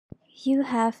You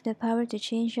have the power to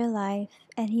change your life,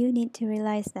 and you need to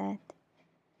realize that.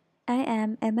 I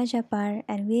am Emma Japar,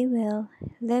 and we will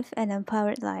live an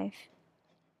empowered life.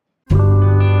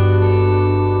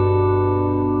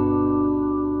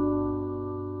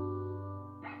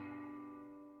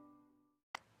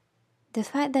 The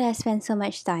fact that I spend so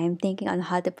much time thinking on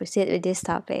how to proceed with this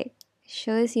topic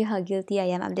shows you how guilty I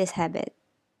am of this habit.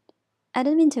 I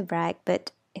don't mean to brag,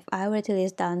 but if I were to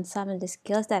list down some of the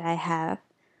skills that I have,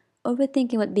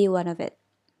 overthinking would be one of it.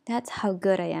 That's how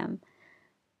good I am.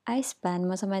 I spend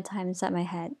most of my time inside my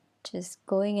head, just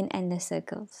going in endless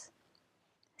circles.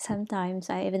 Sometimes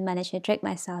I even manage to trick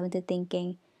myself into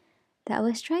thinking that I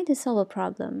was trying to solve a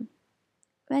problem,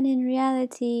 when in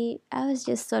reality, I was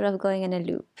just sort of going in a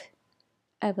loop.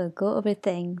 I will go over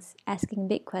things, asking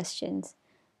big questions,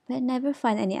 but never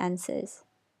find any answers.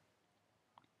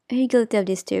 Are you guilty of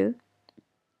this too?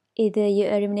 Either you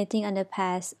are ruminating on the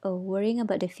past or worrying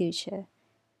about the future.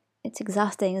 It's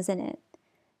exhausting, isn't it?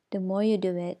 The more you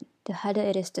do it, the harder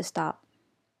it is to stop.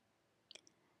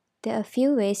 There are a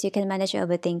few ways you can manage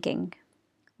overthinking.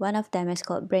 One of them is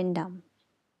called brain dump.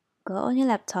 Go on your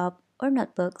laptop or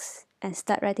notebooks and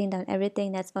start writing down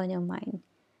everything that's on your mind.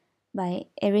 By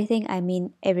everything, I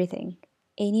mean everything.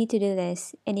 Any to do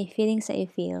list, any feelings that you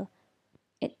feel.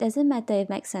 It doesn't matter if it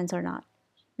makes sense or not.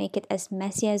 Make it as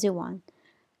messy as you want,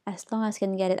 as long as you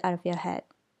can get it out of your head.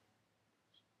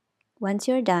 Once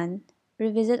you're done,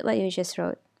 revisit what you just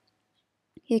wrote.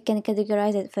 You can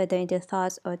categorize it further into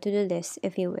thoughts or to do lists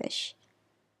if you wish.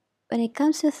 When it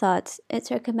comes to thoughts,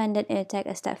 it's recommended you take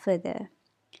a step further.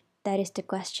 That is to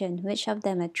question which of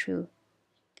them are true.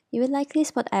 You will likely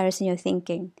spot errors in your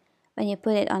thinking when you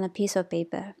put it on a piece of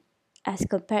paper, as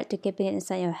compared to keeping it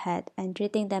inside your head and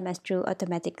treating them as true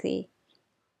automatically.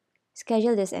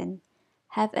 Schedule this in.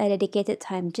 Have a dedicated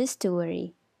time just to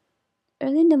worry.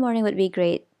 Early in the morning would be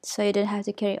great, so you don't have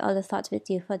to carry all the thoughts with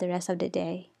you for the rest of the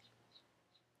day.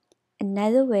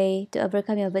 Another way to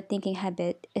overcome your overthinking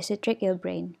habit is to trick your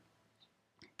brain.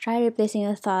 Try replacing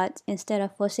your thoughts instead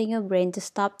of forcing your brain to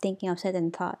stop thinking of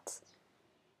certain thoughts.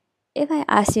 If I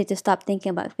ask you to stop thinking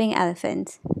about pink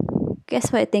elephants,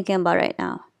 guess what you're thinking about right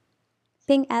now?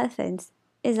 Pink elephants.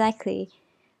 Exactly.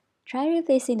 Try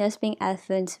replacing those pink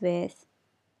elephants with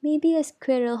maybe a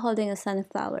squirrel holding a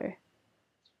sunflower.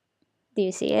 Do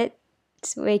you see it?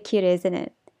 It's way cute, isn't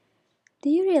it? Do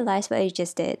you realize what you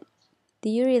just did? Do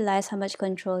you realize how much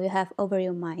control you have over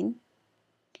your mind?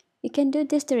 You can do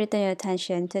this to return your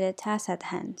attention to the task at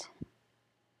hand.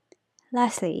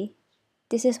 Lastly,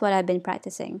 this is what I've been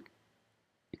practicing.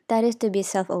 That is to be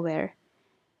self aware.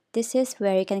 This is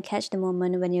where you can catch the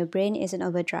moment when your brain is in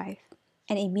overdrive,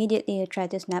 and immediately you try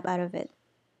to snap out of it.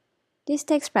 This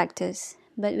takes practice,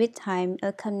 but with time,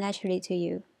 it'll come naturally to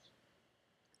you.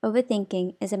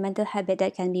 Overthinking is a mental habit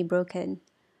that can be broken.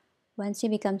 Once you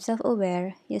become self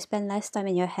aware, you spend less time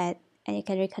in your head and you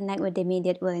can reconnect with the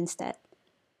immediate world instead.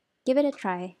 Give it a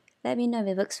try. Let me know if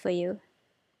it works for you.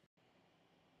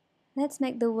 Let's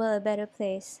make the world a better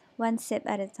place, one sip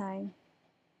at a time.